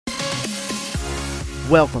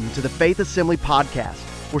Welcome to the Faith Assembly Podcast.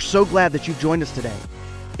 We're so glad that you've joined us today.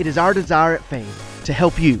 It is our desire at Faith to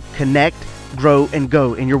help you connect, grow, and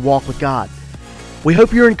go in your walk with God. We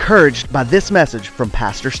hope you're encouraged by this message from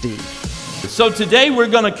Pastor Steve. So today we're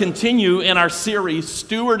going to continue in our series,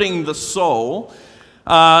 Stewarding the Soul.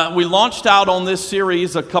 We launched out on this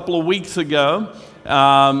series a couple of weeks ago,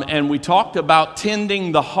 and we talked about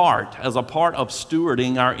tending the heart as a part of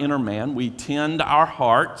stewarding our inner man. We tend our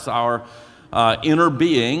hearts, our inner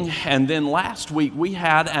being. And then last week we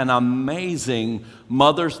had an amazing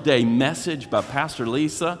Mother's Day message by Pastor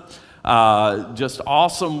Lisa. Just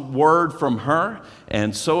awesome word from her,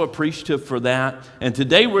 and so appreciative for that. And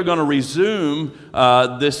today we're going to resume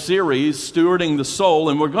this series, Stewarding the Soul,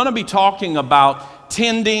 and we're going to be talking about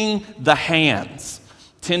tending the hands.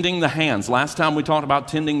 Tending the hands. Last time we talked about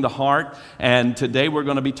tending the heart, and today we're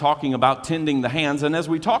going to be talking about tending the hands. And as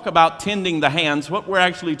we talk about tending the hands, what we're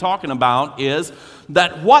actually talking about is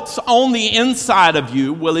that what's on the inside of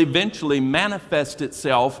you will eventually manifest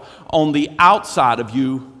itself on the outside of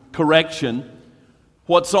you. Correction,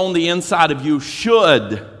 what's on the inside of you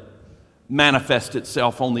should manifest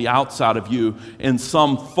itself on the outside of you in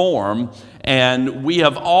some form. And we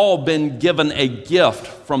have all been given a gift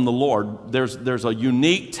from the Lord. There's a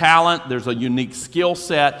unique talent, there's a unique skill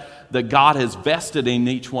set that God has vested in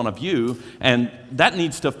each one of you, and that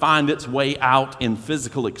needs to find its way out in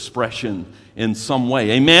physical expression in some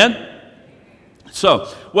way. Amen? So,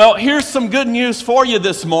 well, here's some good news for you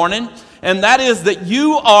this morning, and that is that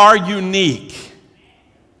you are unique.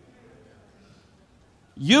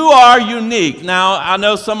 You are unique. Now, I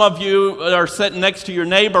know some of you are sitting next to your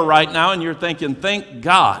neighbor right now and you're thinking, thank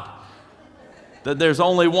God that there's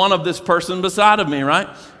only one of this person beside of me, right?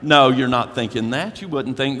 No, you're not thinking that. You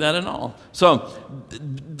wouldn't think that at all. So,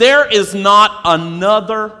 there is not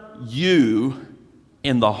another you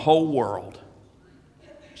in the whole world.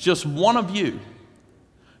 It's just one of you.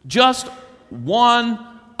 Just one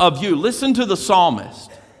of you. Listen to the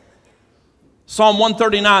psalmist. Psalm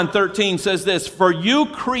 139:13 says this, "For you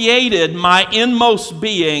created my inmost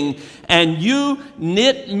being, and you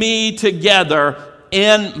knit me together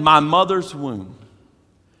in my mother's womb.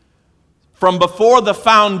 From before the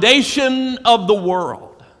foundation of the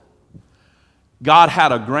world, God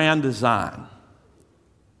had a grand design."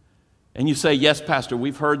 And you say, yes, Pastor,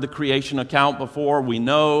 we've heard the creation account before. We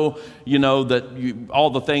know, that all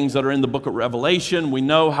the things that are in the book of Revelation. We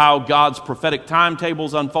know how God's prophetic timetable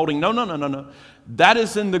is unfolding. No. That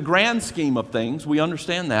is in the grand scheme of things. We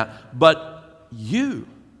understand that. But you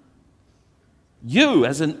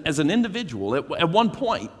as an individual, at one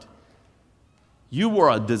point, you were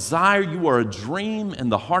a desire, you were a dream in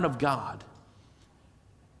the heart of God.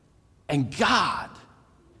 And God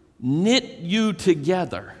knit you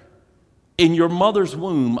together in your mother's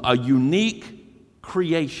womb, a unique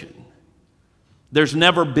creation. There's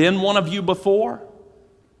never been one of you before.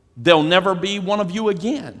 There'll never be one of you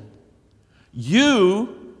again.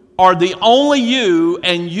 You are the only you,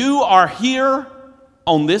 and you are here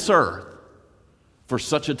on this earth for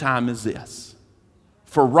such a time as this.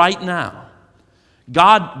 For right now.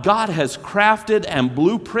 God has crafted and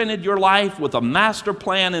blueprinted your life with a master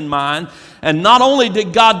plan in mind. And not only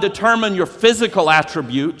did God determine your physical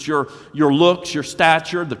attributes, your looks, your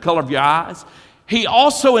stature, the color of your eyes, He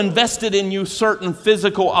also invested in you certain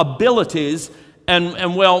physical abilities and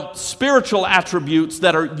spiritual attributes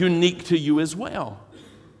that are unique to you as well.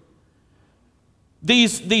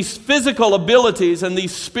 These physical abilities and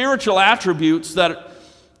these spiritual attributes that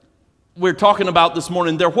we're talking about this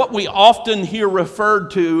morning, they're what we often hear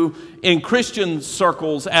referred to in Christian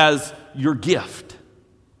circles as your gift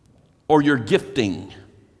or your gifting.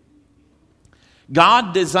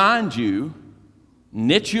 God designed you,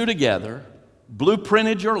 knit you together,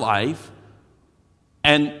 blueprinted your life,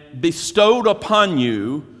 and bestowed upon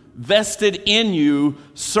you, vested in you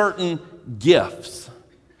certain gifts.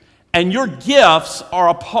 And your gifts are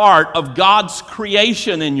a part of God's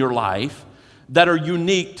creation in your life that are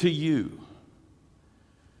unique to you.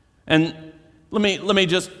 And let me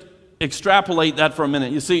just extrapolate that for a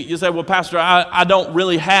minute. You say, well, Pastor, I don't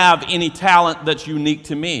really have any talent that's unique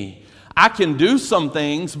to me. I can do some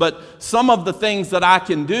things, but some of the things that I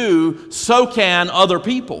can do, so can other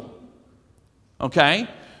people. Okay?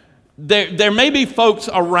 There may be folks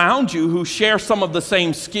around you who share some of the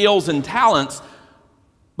same skills and talents,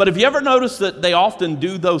 but have you ever noticed that they often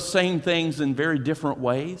do those same things in very different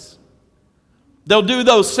ways? They'll do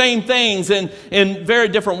those same things in very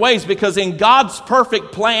different ways because in God's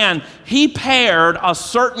perfect plan, He paired a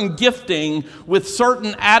certain gifting with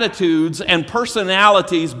certain attitudes and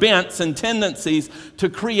personalities, bents and tendencies to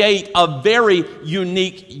create a very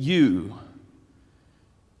unique you.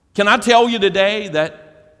 Can I tell you today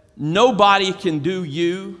that nobody can do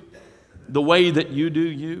you the way that you do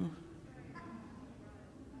you?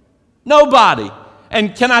 Nobody.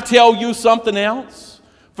 And can I tell you something else?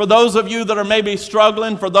 For those of you that are maybe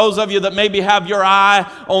struggling, for those of you that maybe have your eye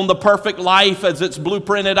on the perfect life as it's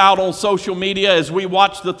blueprinted out on social media, as we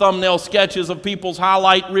watch the thumbnail sketches of people's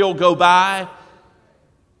highlight reel go by,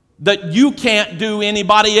 that you can't do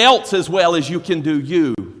anybody else as well as you can do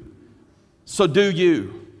you. So do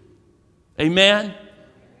you. Amen?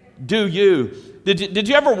 Do you. Did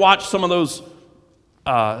you ever watch some of those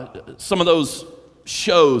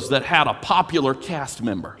shows that had a popular cast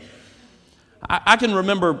member? I can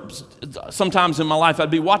remember sometimes in my life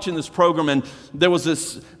I'd be watching this program, and there was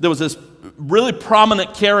this really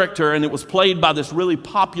prominent character, and it was played by this really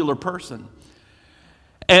popular person.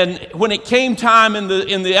 And when it came time in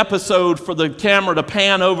the episode for the camera to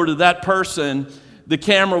pan over to that person, the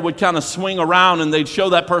camera would kind of swing around and they'd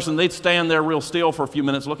show that person. They'd stand there real still for a few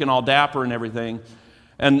minutes looking all dapper and everything.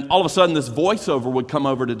 And all of a sudden this voiceover would come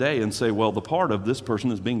over today and say, well, the part of this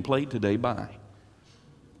person is being played today by.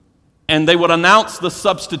 And they would announce the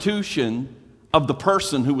substitution of the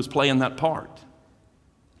person who was playing that part.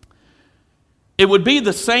 It would be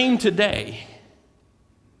the same today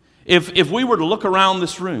if we were to look around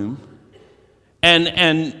this room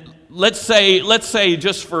and let's say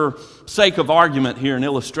just for sake of argument here, an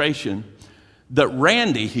illustration, that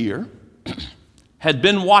Randy here had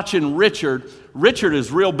been watching Richard. Richard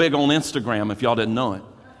is real big on Instagram, if y'all didn't know it.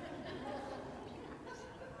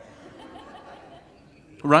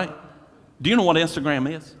 Right? Do you know what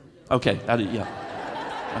Instagram is? Okay, yeah.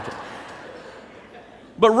 Okay.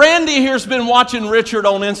 But Randy here's been watching Richard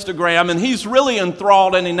on Instagram, and he's really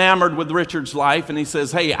enthralled and enamored with Richard's life, and he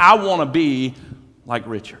says, hey, I want to be like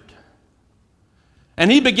Richard. And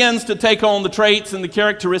he begins to take on the traits and the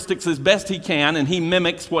characteristics as best he can, and he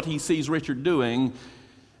mimics what he sees Richard doing.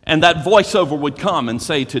 And that voiceover would come and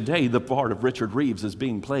say, today the part of Richard Reeves is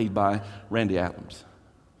being played by Randy Adams.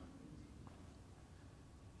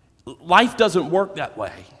 Life doesn't work that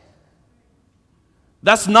way.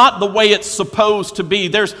 That's not the way it's supposed to be.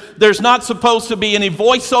 There's not supposed to be any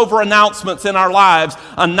voiceover announcements in our lives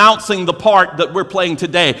announcing the part that we're playing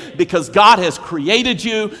today, because God has created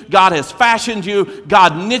you, God has fashioned you,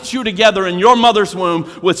 God knit you together in your mother's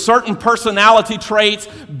womb with certain personality traits,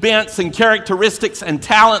 bents and characteristics and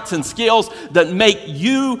talents and skills that make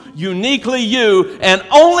you uniquely you, and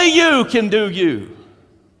only you can do you.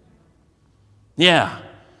 Yeah.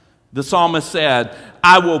 The psalmist said,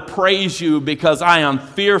 I will praise you because I am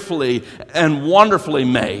fearfully and wonderfully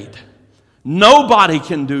made. Nobody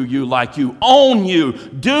can do you like you, own you,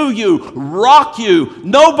 do you, rock you.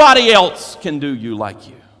 Nobody else can do you like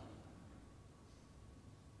you.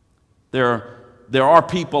 There are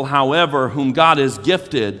people, however, whom God has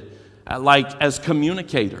gifted as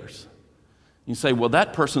communicators. You say, well,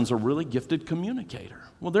 that person's a really gifted communicator.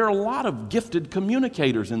 Well, there are a lot of gifted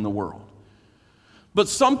communicators in the world. But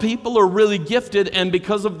some people are really gifted, and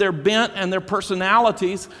because of their bent and their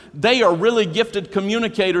personalities, they are really gifted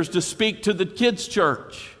communicators to speak to the kids'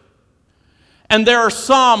 church. And there are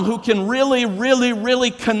some who can really, really, really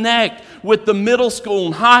connect with the middle school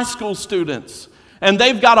and high school students. And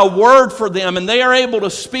they've got a word for them, and they are able to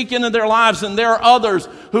speak into their lives. And there are others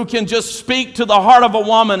who can just speak to the heart of a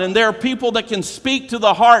woman. And there are people that can speak to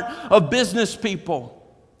the heart of business people.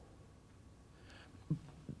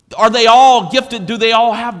 Are they all gifted? Do they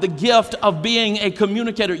all have the gift of being a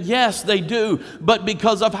communicator? Yes, they do. But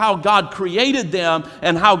because of how God created them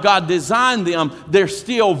and how God designed them, they're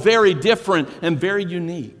still very different and very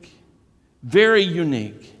unique. Very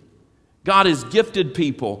unique. God has gifted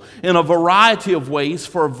people in a variety of ways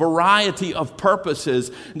for a variety of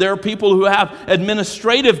purposes. There are people who have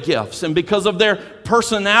administrative gifts, and because of their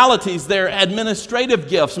personalities, their administrative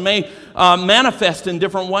gifts may manifest in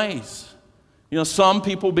different ways. You know, some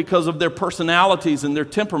people, because of their personalities and their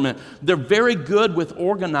temperament, they're very good with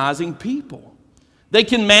organizing people. They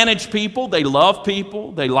can manage people, they love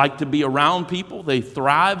people, they like to be around people, they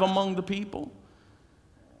thrive among the people.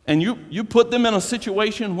 And you put them in a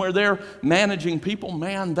situation where they're managing people,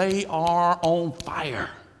 man, they are on fire.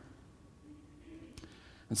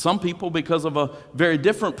 And some people, because of a very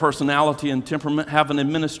different personality and temperament, have an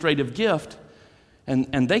administrative gift.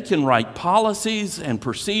 And they can write policies and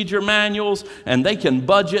procedure manuals, and they can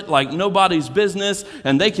budget like nobody's business,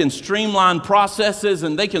 and they can streamline processes,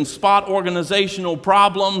 and they can spot organizational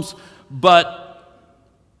problems, but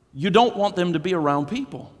you don't want them to be around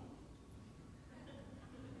people.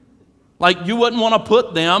 Like, you wouldn't want to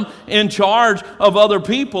put them in charge of other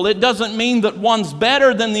people. It doesn't mean that one's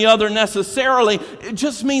better than the other necessarily. It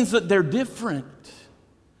just means that they're different.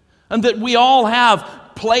 And that we all have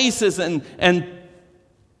places and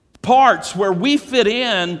parts where we fit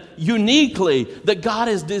in uniquely, that God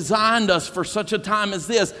has designed us for such a time as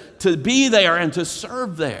this to be there and to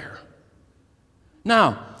serve there.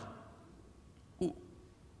 Now,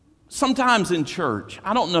 sometimes in church,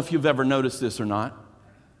 I don't know if you've ever noticed this or not,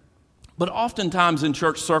 but oftentimes in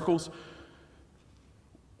church circles,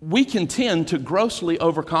 we can tend to grossly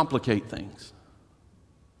overcomplicate things.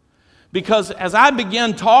 Because as I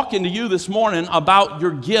begin talking to you this morning about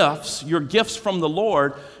your gifts from the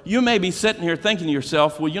Lord, you may be sitting here thinking to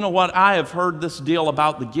yourself, well, you know what, I have heard this deal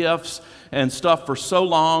about the gifts and stuff for so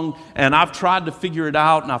long, and I've tried to figure it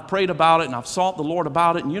out, and I've prayed about it, and I've sought the Lord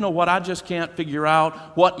about it, and you know what, I just can't figure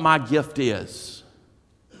out what my gift is.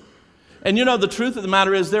 And you know, the truth of the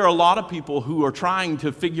matter is there are a lot of people who are trying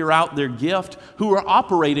to figure out their gift, who are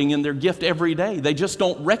operating in their gift every day. They just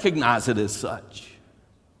don't recognize it as such.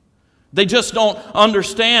 They just don't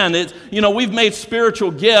understand it. You know, we've made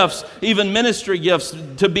spiritual gifts, even ministry gifts,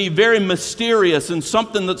 to be very mysterious and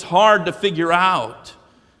something that's hard to figure out.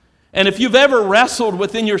 And if you've ever wrestled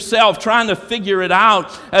within yourself trying to figure it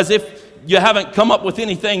out as if you haven't come up with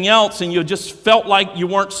anything else and you just felt like you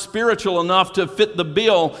weren't spiritual enough to fit the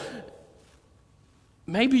bill,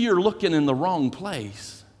 maybe you're looking in the wrong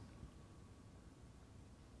place.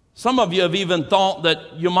 Some of you have even thought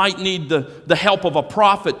that you might need the help of a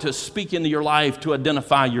prophet to speak into your life to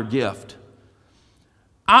identify your gift.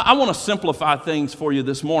 I want to simplify things for you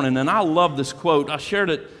this morning, and I love this quote. I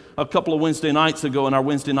shared it a couple of Wednesday nights ago in our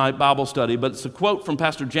Wednesday night Bible study, but it's a quote from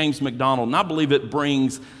Pastor James McDonald, and I believe it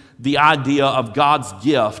brings the idea of God's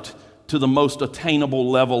gift to the most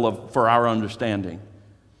attainable level for our understanding.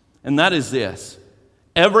 And that is this: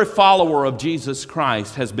 every follower of Jesus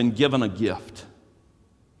Christ has been given a gift.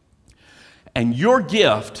 And your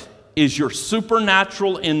gift is your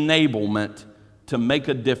supernatural enablement to make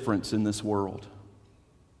a difference in this world.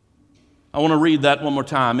 I want to read that one more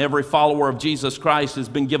time. Every follower of Jesus Christ has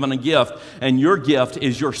been given a gift, and your gift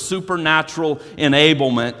is your supernatural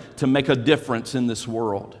enablement to make a difference in this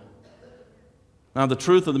world. Now, the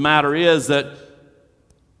truth of the matter is that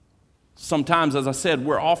sometimes, as I said,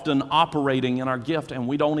 we're often operating in our gift and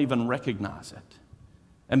we don't even recognize it.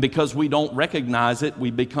 And because we don't recognize it, we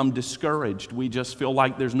become discouraged. We just feel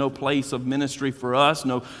like there's no place of ministry for us,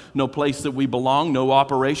 no place that we belong, no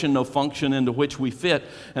operation, no function into which we fit.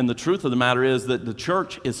 And the truth of the matter is that the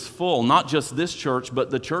church is full, not just this church, but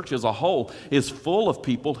the church as a whole is full of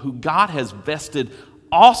people who God has vested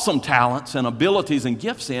awesome talents and abilities and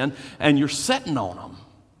gifts in, and you're sitting on them.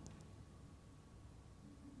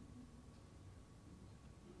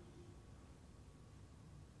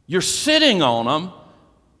 You're sitting on them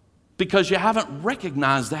because you haven't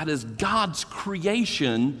recognized that as God's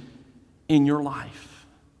creation in your life.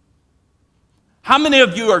 How many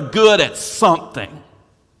of you are good at something?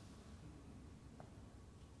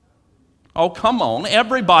 Oh, come on.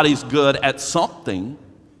 Everybody's good at something.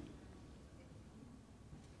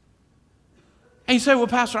 And you say, well,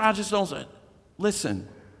 Pastor, I just don't say. Listen.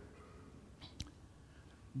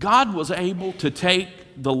 God was able to take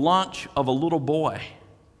the lunch of a little boy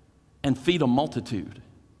and feed a multitude.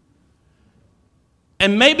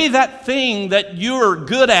 And maybe that thing that you're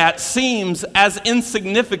good at seems as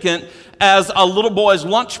insignificant as a little boy's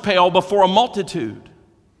lunch pail before a multitude.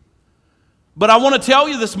 But I want to tell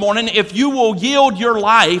you this morning, if you will yield your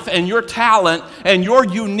life and your talent and your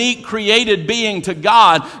unique created being to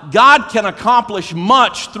God, God can accomplish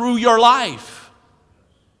much through your life.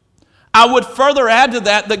 I would further add to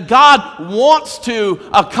that God wants to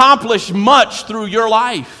accomplish much through your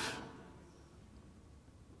life.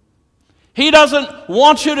 He doesn't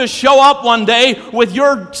want you to show up one day with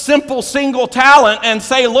your simple single talent and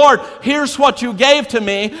say, Lord, here's what you gave to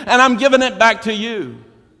me, and I'm giving it back to you.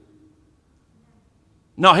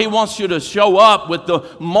 No, He wants you to show up with the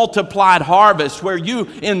multiplied harvest where you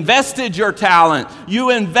invested your talent, you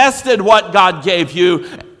invested what God gave you,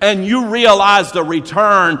 and you realized the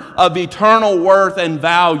return of eternal worth and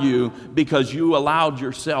value because you allowed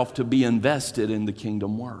yourself to be invested in the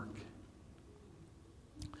kingdom work.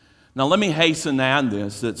 Now, let me hasten to add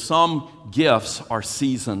this, that some gifts are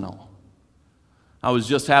seasonal. I was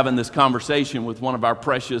just having this conversation with one of our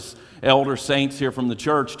precious elder saints here from the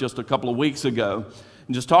church just a couple of weeks ago,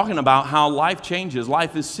 and just talking about how life changes.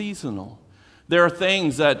 Life is seasonal. There are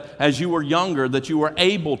things that, as you were younger, that you were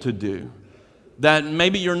able to do, that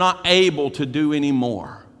maybe you're not able to do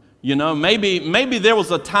anymore. You know, maybe there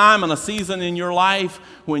was a time and a season in your life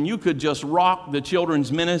when you could just rock the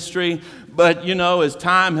children's ministry, but you know, as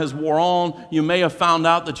time has wore on, you may have found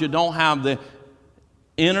out that you don't have the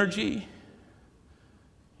energy,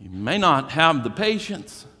 you may not have the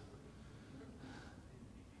patience,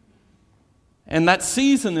 and that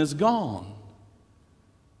season is gone.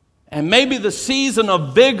 And maybe the season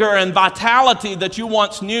of vigor and vitality that you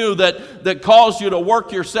once knew that caused you to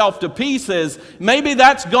work yourself to pieces, maybe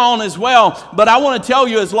that's gone as well. But I want to tell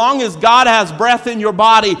you, as long as God has breath in your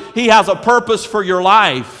body, He has a purpose for your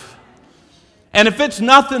life. And if it's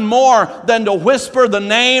nothing more than to whisper the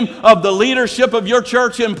name of the leadership of your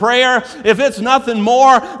church in prayer, if it's nothing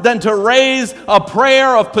more than to raise a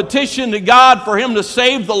prayer of petition to God for Him to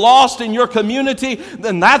save the lost in your community,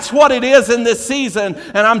 then that's what it is in this season.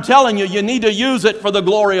 And I'm telling you, you need to use it for the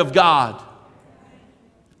glory of God.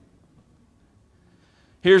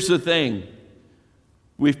 Here's the thing.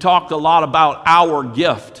 We've talked a lot about our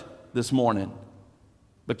gift this morning.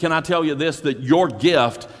 But can I tell you this, that your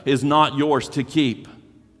gift is not yours to keep.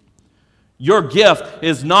 Your gift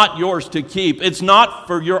is not yours to keep. It's not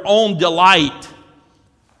for your own delight.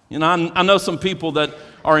 You know, I know some people that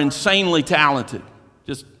are insanely talented.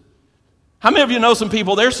 How many of you know some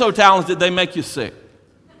people, they're so talented they make you sick?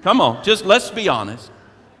 Come on, just let's be honest.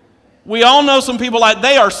 We all know some people like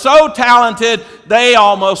they are so talented, they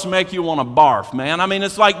almost make you want to barf, man. I mean,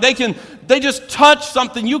 it's like they just touch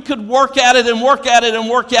something. You could work at it and work at it and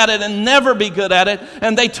work at it and never be good at it.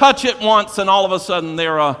 And they touch it once and all of a sudden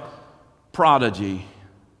they're a prodigy.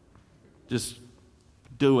 Just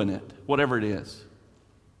doing it, whatever it is.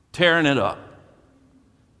 Tearing it up.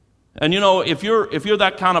 And you know, if you're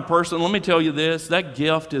that kind of person, let me tell you this, that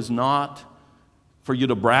gift is not for you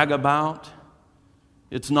to brag about.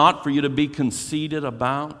 It's not for you to be conceited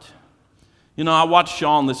about. You know, I watched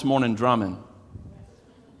Sean this morning drumming.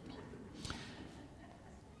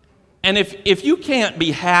 And if you can't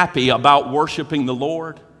be happy about worshiping the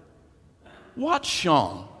Lord, watch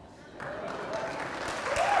Sean.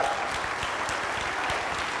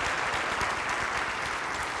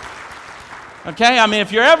 Okay? I mean,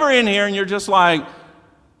 if you're ever in here and you're just like,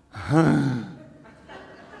 I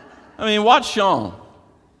mean, watch Sean.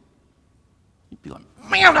 You'd be like,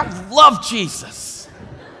 man, I love Jesus.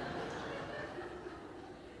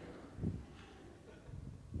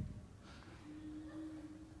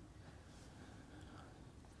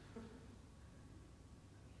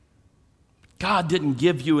 God didn't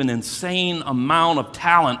give you an insane amount of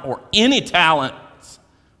talent, or any talents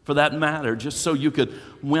for that matter, just so you could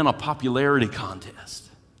win a popularity contest.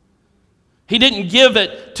 He didn't give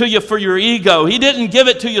it to you for your ego. He didn't give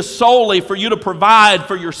it to you solely for you to provide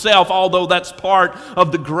for yourself, although that's part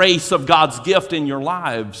of the grace of God's gift in your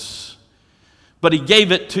lives. But He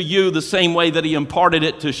gave it to you the same way that He imparted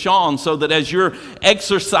it to Sean, so that as you're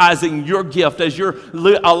exercising your gift, as you're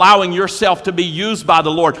allowing yourself to be used by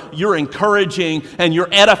the Lord, you're encouraging and you're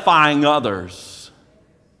edifying others.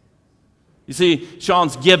 You see,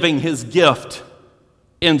 Sean's giving his gift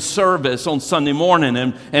in service on Sunday morning,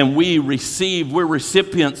 and we're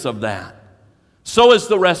recipients of that. So is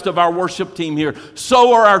the rest of our worship team here.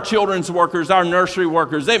 So are our children's workers, our nursery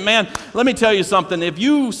workers. Man, let me tell you something. If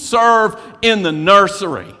you serve in the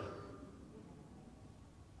nursery,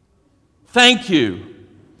 thank you.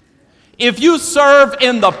 If you serve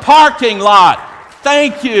in the parking lot,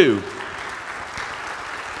 thank you.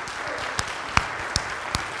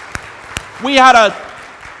 We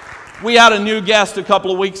had a new guest a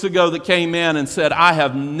couple of weeks ago that came in and said, I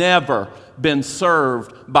have never been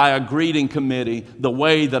served by a greeting committee the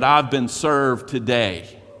way that I've been served today.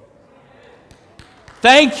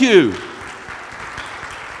 Thank you.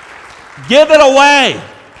 Give it away.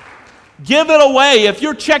 Give it away. If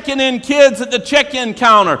you're checking in kids at the check-in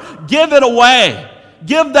counter, give it away.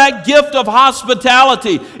 Give that gift of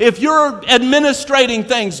hospitality. If you're administrating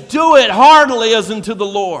things, do it heartily as unto the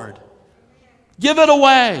Lord. Give it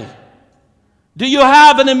away. Do you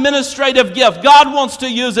have an administrative gift? God wants to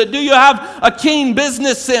use it. Do you have a keen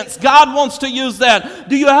business sense? God wants to use that.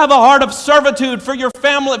 Do you have a heart of servitude for your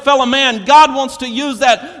fellow man? God wants to use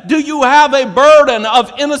that. Do you have a burden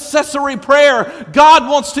of intercessory prayer? God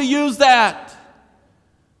wants to use that.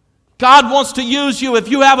 God wants to use you if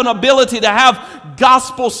you have an ability to have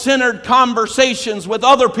gospel-centered conversations with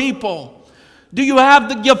other people. Do you have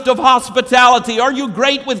the gift of hospitality? Are you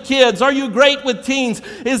great with kids? Are you great with teens?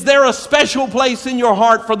 Is there a special place in your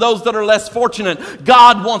heart for those that are less fortunate?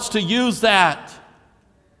 God wants to use that.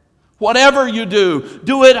 Whatever you do,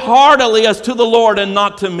 do it heartily as to the Lord and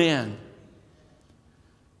not to men.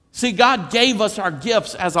 See, God gave us our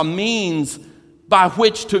gifts as a means by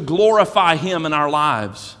which to glorify Him in our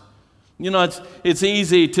lives. You know, it's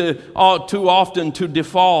easy too often to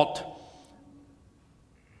default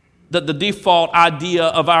that the default idea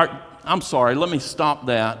of let me stop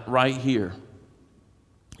that right here.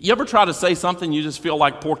 You ever try to say something, you just feel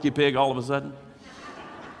like Porky Pig all of a sudden?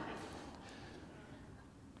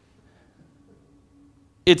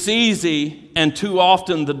 It's easy and too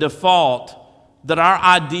often the default that our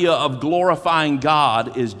idea of glorifying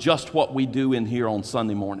God is just what we do in here on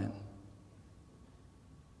Sunday morning.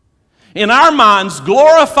 In our minds,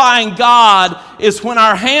 glorifying God is when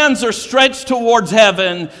our hands are stretched towards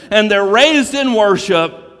heaven and they're raised in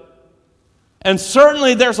worship. And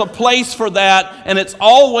certainly there's a place for that, and it's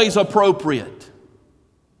always appropriate.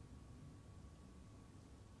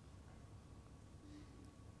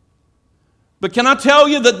 But can I tell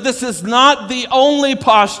you that this is not the only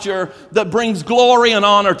posture that brings glory and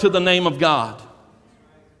honor to the name of God?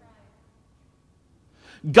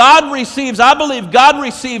 I believe God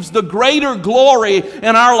receives the greater glory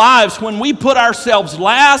in our lives when we put ourselves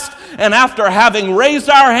last, and after having raised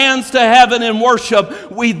our hands to heaven in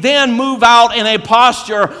worship, we then move out in a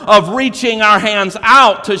posture of reaching our hands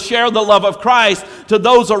out to share the love of Christ to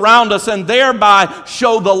those around us and thereby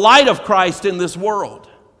show the light of Christ in this world.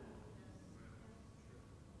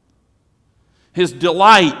 His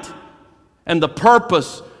delight and the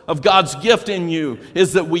purpose of God's gift in you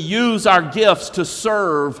is that we use our gifts to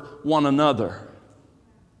serve one another.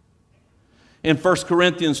 In 1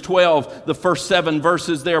 Corinthians 12, the first 7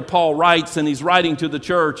 verses there, Paul writes, and he's writing to the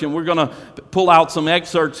church, and we're going to pull out some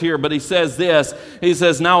excerpts here, but he says this. He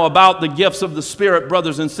says, "Now about the gifts of the Spirit,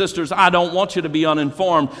 brothers and sisters, I don't want you to be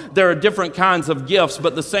uninformed. There are different kinds of gifts,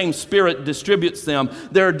 but the same Spirit distributes them.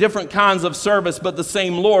 There are different kinds of service, but the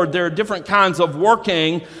same Lord. There are different kinds of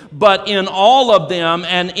working, but in all of them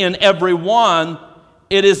and in every one,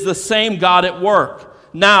 it is the same God at work.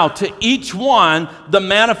 Now, to each one, the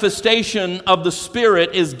manifestation of the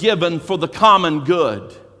Spirit is given for the common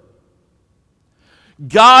good."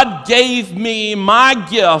 God gave me my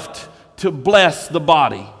gift to bless the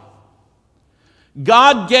body.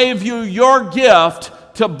 God gave you your gift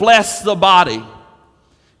to bless the body.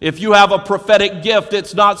 If you have a prophetic gift,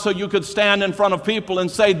 it's not so you could stand in front of people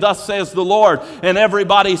and say, "Thus says the Lord," and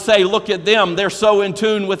everybody say, "Look at them, they're so in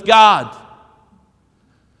tune with God."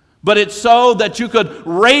 But it's so that you could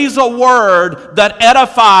raise a word that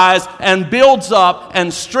edifies and builds up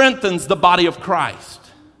and strengthens the body of Christ.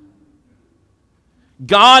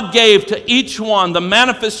 God gave to each one the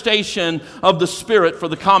manifestation of the Spirit for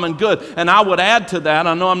the common good. And I would add to that,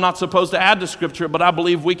 I know I'm not supposed to add to Scripture, but I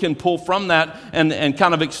believe we can pull from that and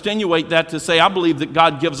kind of extenuate that to say, I believe that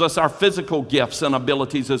God gives us our physical gifts and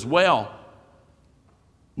abilities as well.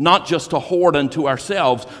 Not just to hoard unto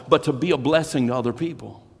ourselves, but to be a blessing to other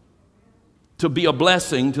people. To be a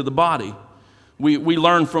blessing to the body. We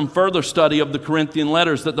learn from further study of the Corinthian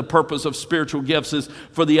letters that the purpose of spiritual gifts is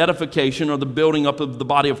for the edification or the building up of the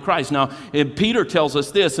body of Christ. Now, Peter tells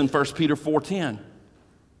us this in 1 Peter 4:10.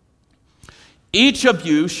 Each of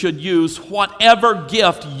you should use whatever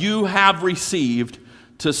gift you have received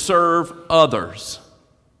to serve others.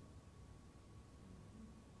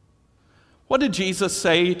 What did Jesus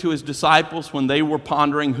say to his disciples when they were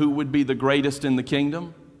pondering who would be the greatest in the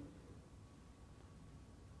kingdom?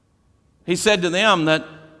 He said to them that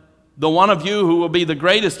the one of you who will be the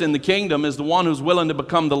greatest in the kingdom is the one who's willing to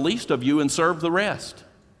become the least of you and serve the rest.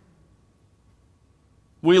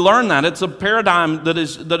 We learn that. It's a paradigm that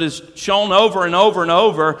is shown over and over and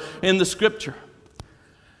over in the Scripture.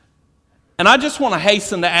 And I just want to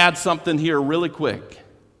hasten to add something here really quick.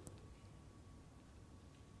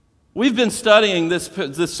 We've been studying this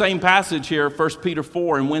same passage here, 1 Peter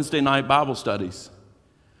 4, in Wednesday night Bible studies.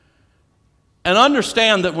 And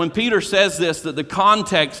understand that when Peter says this, that the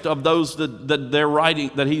context of those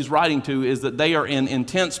that he's writing to is that they are in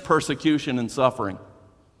intense persecution and suffering.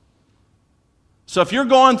 So if you're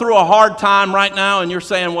going through a hard time right now and you're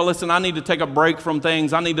saying, well, listen, I need to take a break from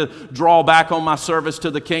things, I need to draw back on my service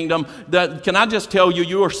to the kingdom, can I just tell you,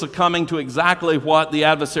 you are succumbing to exactly what the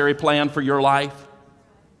adversary planned for your life?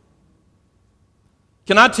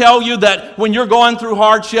 Can I tell you that when you're going through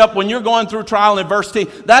hardship, when you're going through trial and adversity,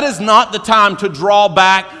 that is not the time to draw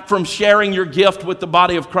back from sharing your gift with the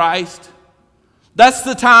body of Christ. That's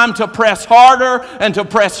the time to press harder and to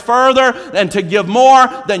press further and to give more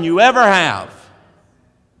than you ever have.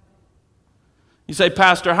 You say,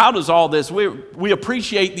 Pastor, how does all this, we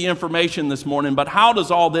appreciate the information this morning, but how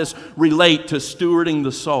does all this relate to stewarding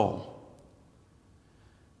the soul?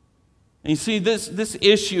 And you see, this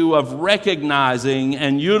issue of recognizing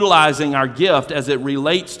and utilizing our gift as it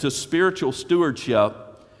relates to spiritual stewardship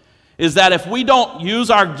is that if we don't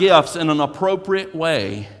use our gifts in an appropriate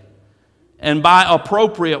way, and by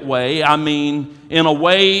appropriate way, I mean in a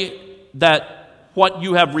way that what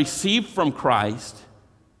you have received from Christ,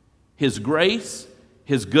 His grace,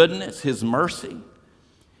 His goodness, His mercy,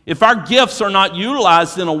 if our gifts are not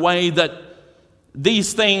utilized in a way that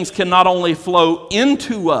these things can not only flow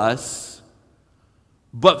into us,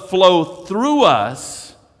 but flow through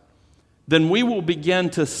us, then we will begin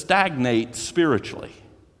to stagnate spiritually.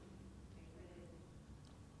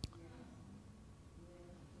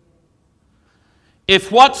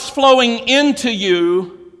 If what's flowing into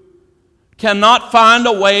you cannot find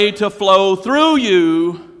a way to flow through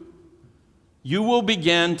you, you will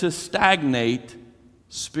begin to stagnate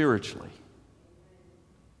spiritually.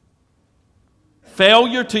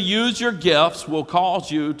 Failure to use your gifts will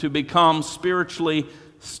cause you to become spiritually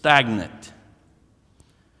stagnant.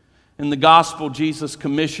 In the gospel, Jesus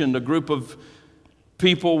commissioned a group of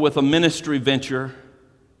people with a ministry venture.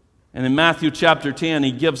 And in Matthew chapter 10,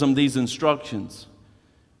 he gives them these instructions.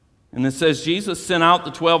 And it says, Jesus sent out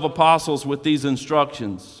the 12 apostles with these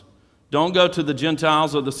instructions. Don't go to the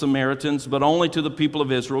Gentiles or the Samaritans, but only to the people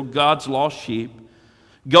of Israel, God's lost sheep.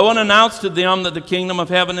 Go and announce to them that the kingdom of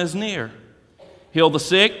heaven is near. Heal the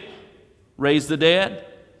sick, raise the dead,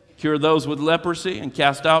 cure those with leprosy, and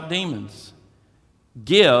cast out demons.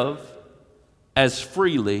 Give as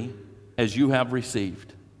freely as you have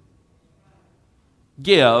received.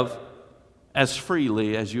 Give as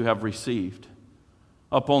freely as you have received.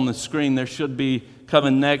 Up on the screen, there should be,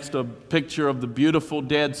 coming next, a picture of the beautiful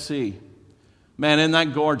Dead Sea. Man, isn't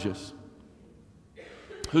that gorgeous?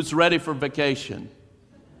 Who's ready for vacation?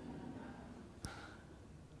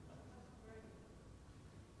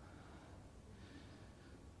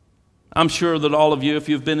 I'm sure that all of you, if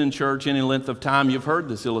you've been in church any length of time, you've heard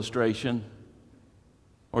this illustration,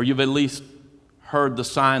 or you've at least heard the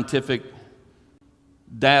scientific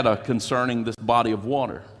data concerning this body of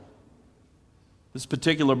water. This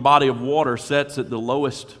particular body of water sets at the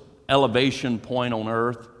lowest elevation point on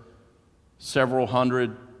earth, several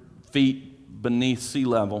hundred feet beneath sea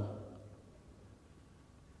level.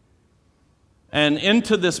 And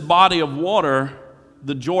into this body of water,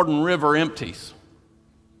 the Jordan River empties.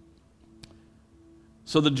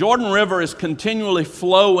 So the Jordan River is continually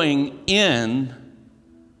flowing in,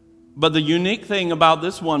 but the unique thing about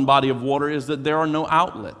this one body of water is that there are no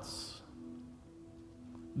outlets.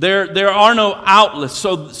 There are no outlets,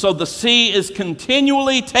 so the sea is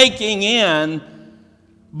continually taking in,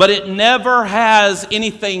 but it never has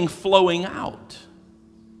anything flowing out.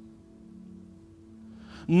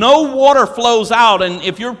 No water flows out, and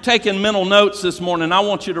if you're taking mental notes this morning, I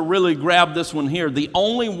want you to really grab this one here. The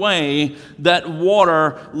only way that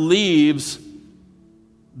water leaves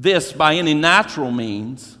this by any natural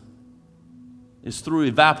means is through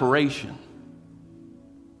evaporation.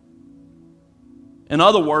 In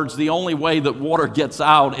other words, the only way that water gets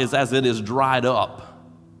out is as it is dried up.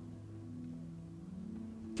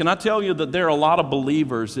 Can I tell you that there are a lot of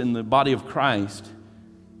believers in the body of Christ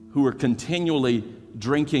who are continually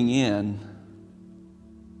drinking in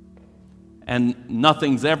and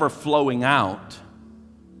nothing's ever flowing out.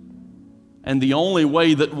 And the only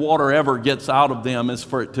way that water ever gets out of them is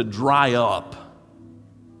for it to dry up.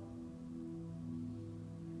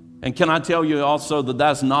 And can I tell you also that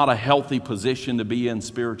that's not a healthy position to be in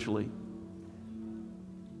spiritually?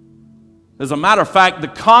 As a matter of fact, the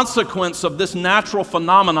consequence of this natural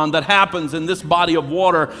phenomenon that happens in this body of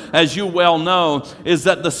water, as you well know, is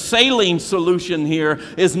that the saline solution here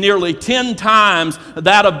is nearly 10 times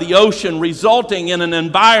that of the ocean, resulting in an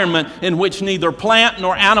environment in which neither plant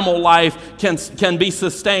nor animal life can be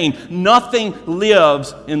sustained. Nothing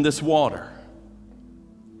lives in this water.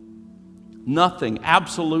 Nothing,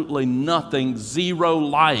 absolutely nothing, zero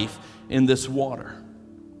life in this water.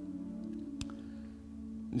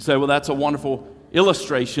 You say, well, that's a wonderful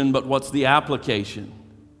illustration, but what's the application?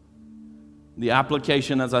 The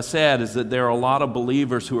application, as I said, is that there are a lot of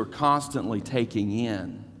believers who are constantly taking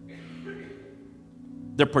in.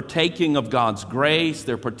 They're partaking of God's grace.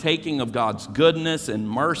 They're partaking of God's goodness and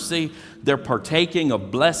mercy. They're partaking of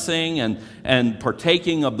blessing and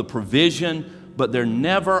partaking of the provision, but they're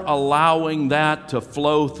never allowing that to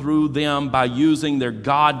flow through them by using their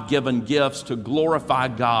God-given gifts to glorify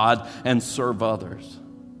God and serve others.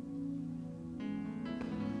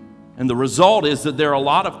 And the result is that there are a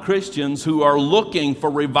lot of Christians who are looking for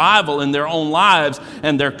revival in their own lives,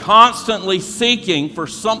 and they're constantly seeking for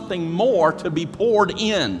something more to be poured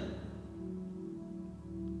in.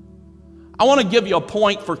 I want to give you a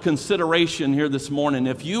point for consideration here this morning.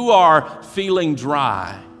 If you are feeling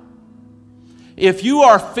dry, if you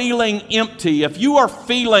are feeling empty, if you are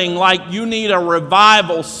feeling like you need a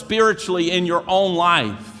revival spiritually in your own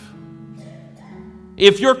life,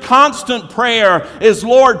 if your constant prayer is,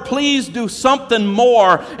 Lord, please do something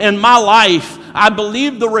more in my life, I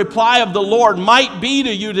believe the reply of the Lord might be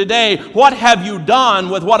to you today, what have you done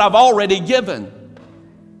with what I've already given?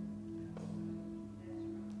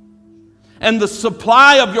 And the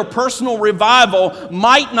supply of your personal revival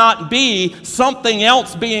might not be something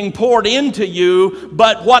else being poured into you,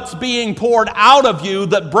 but what's being poured out of you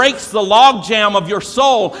that breaks the logjam of your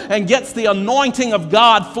soul and gets the anointing of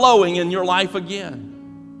God flowing in your life again.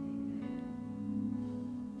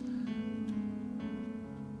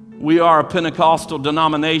 We are a Pentecostal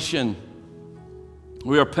denomination.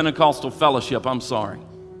 We are a Pentecostal fellowship,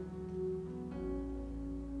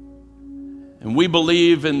 And we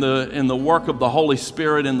believe in the work of the Holy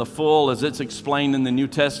Spirit in the full as it's explained in the New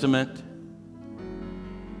Testament.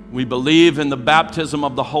 We believe in the baptism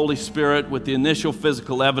of the Holy Spirit with the initial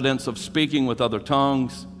physical evidence of speaking with other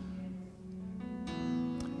tongues.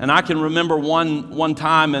 And I can remember one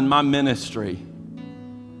time in my ministry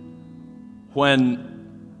when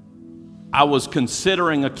I was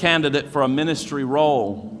considering a candidate for a ministry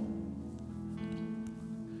role.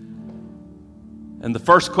 And the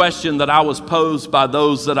first question that I was posed by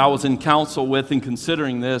those that I was in counsel with in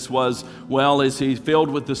considering this was, well, is he filled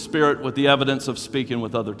with the Spirit with the evidence of speaking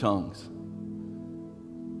with other tongues?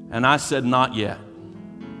 And I said, not yet.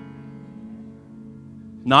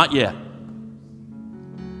 Not yet.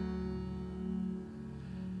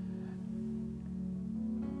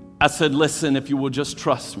 I said, listen, if you will just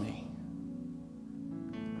trust me.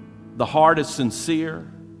 The heart is sincere.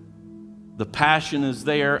 The passion is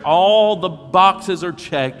there. All the boxes are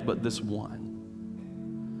checked, but this one.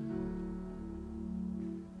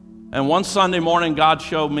 And one Sunday morning, God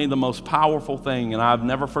showed me the most powerful thing, and I've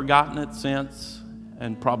never forgotten it since,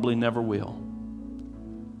 and probably never will.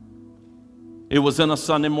 It was in a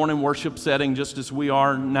Sunday morning worship setting, just as we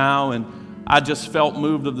are now, and I just felt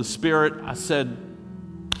moved of the Spirit. I said,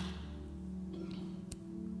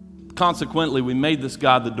 consequently, we made this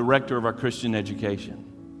guy the director of our Christian education.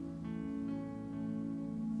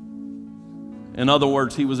 In other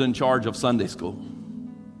words, he was in charge of Sunday school.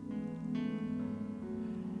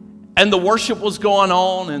 And the worship was going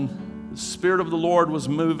on, and the Spirit of the Lord was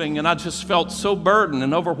moving, and I just felt so burdened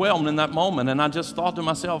and overwhelmed in that moment. And I just thought to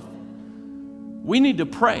myself, we need to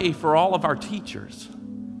pray for all of our teachers.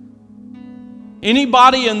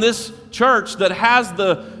 Anybody in this church that has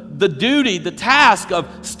the duty, the task of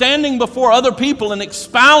standing before other people and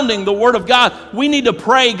expounding the Word of God, we need to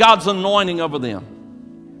pray God's anointing over them.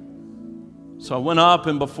 So I went up,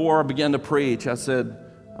 and before I began to preach, I said,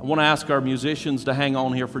 I want to ask our musicians to hang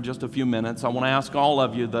on here for just a few minutes. I want to ask all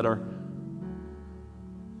of you that are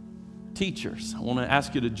teachers, I want to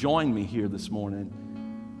ask you to join me here this morning.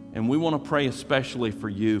 And we want to pray especially for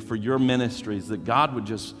you, for your ministries, that God would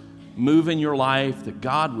just move in your life, that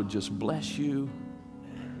God would just bless you,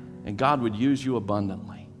 and God would use you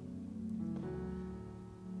abundantly.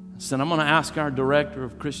 So I'm going to ask our director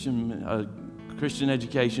of Christian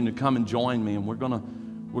education to come and join me, and we're going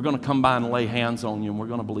to come by and lay hands on you, and we're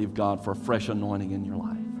going to believe God for a fresh anointing in your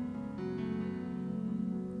life.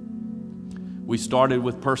 We started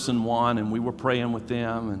with person 1, and we were praying with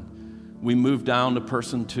them, and we moved down to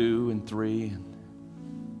person 2 and 3.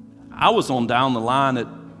 I was on down the line at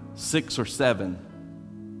 6 or 7,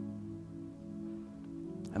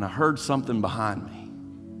 and I heard something behind me.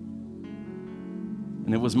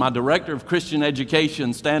 And it was my director of Christian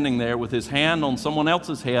education standing there with his hand on someone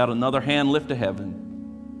else's head, another hand lifted to heaven,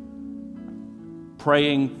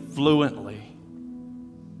 praying fluently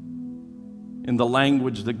in the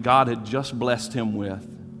language that God had just blessed him with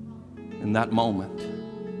in that moment.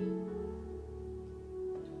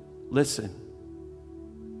 Listen,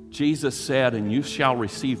 Jesus said, and you shall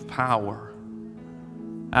receive power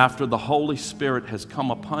after the Holy Spirit has come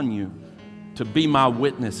upon you to be my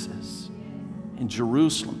witnesses in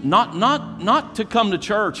Jerusalem. Not to come to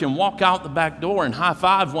church and walk out the back door and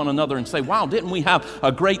high-five one another and say, wow, didn't we have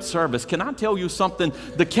a great service? Can I tell you something?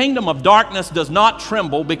 The kingdom of darkness does not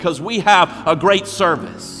tremble because we have a great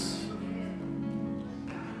service.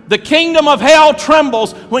 The kingdom of hell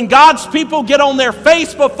trembles when God's people get on their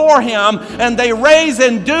face before Him and they raise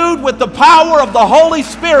endued with the power of the Holy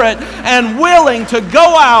Spirit and willing to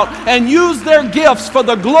go out and use their gifts for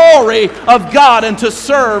the glory of God and to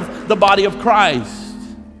serve the body of Christ.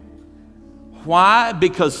 Why?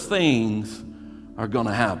 Because things are going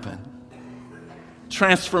to happen.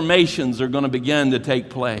 Transformations are going to begin to take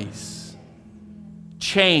place.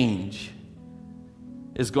 Change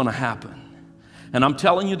is going to happen. And I'm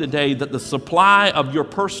telling you today that the supply of your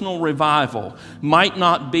personal revival might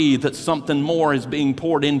not be that something more is being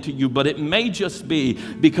poured into you, but it may just be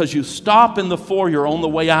because you stop in the foyer on the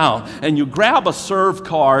way out and you grab a serve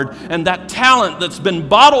card, and that talent that's been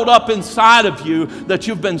bottled up inside of you that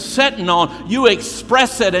you've been sitting on, you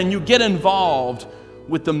express it and you get involved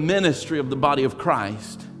with the ministry of the body of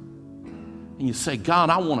Christ and you say,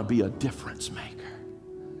 God, I want to be a difference maker.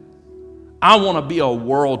 I want to be a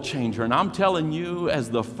world changer. And I'm telling you,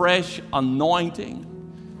 as the fresh anointing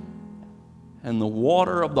and the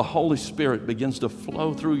water of the Holy Spirit begins to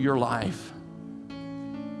flow through your life,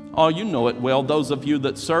 oh, you know it well. Those of you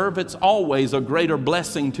that serve, it's always a greater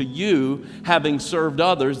blessing to you having served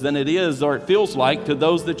others than it is, or it feels like, to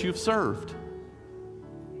those that you've served.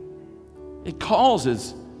 It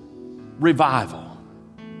causes revival.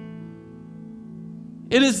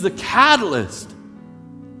 It is the catalyst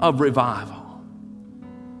of revival.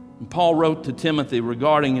 And Paul wrote to Timothy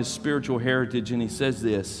regarding his spiritual heritage, and he says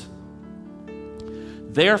this: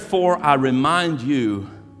 therefore I remind you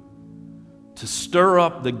to stir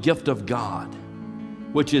up the gift of God,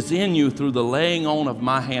 which is in you through the laying on of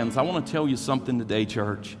my hands. I want to tell you something today,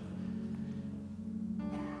 church.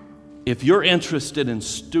 If you're interested in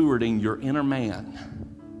stewarding your inner man,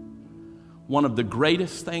 one of the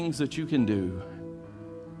greatest things that you can do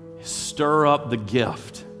is stir up the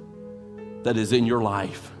gift that is in your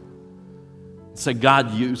life. Say,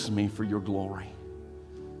 God, use me for your glory.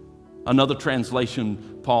 Another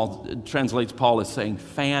translation, translates Paul as saying,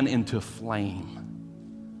 fan into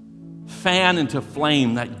flame. Fan into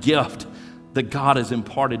flame that gift that God has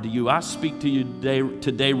imparted to you. I speak to you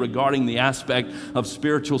today regarding the aspect of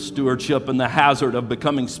spiritual stewardship and the hazard of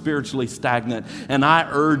becoming spiritually stagnant. And I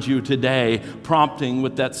urge you today,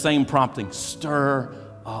 with that same prompting, stir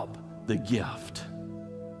up the gift.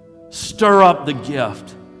 Stir up the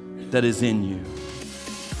gift that is in you.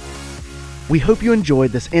 We hope you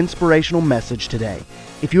enjoyed this inspirational message today.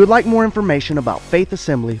 If you would like more information about Faith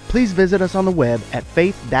Assembly, please visit us on the web at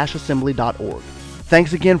faith-assembly.org.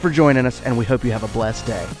 Thanks again for joining us, and we hope you have a blessed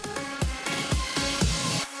day.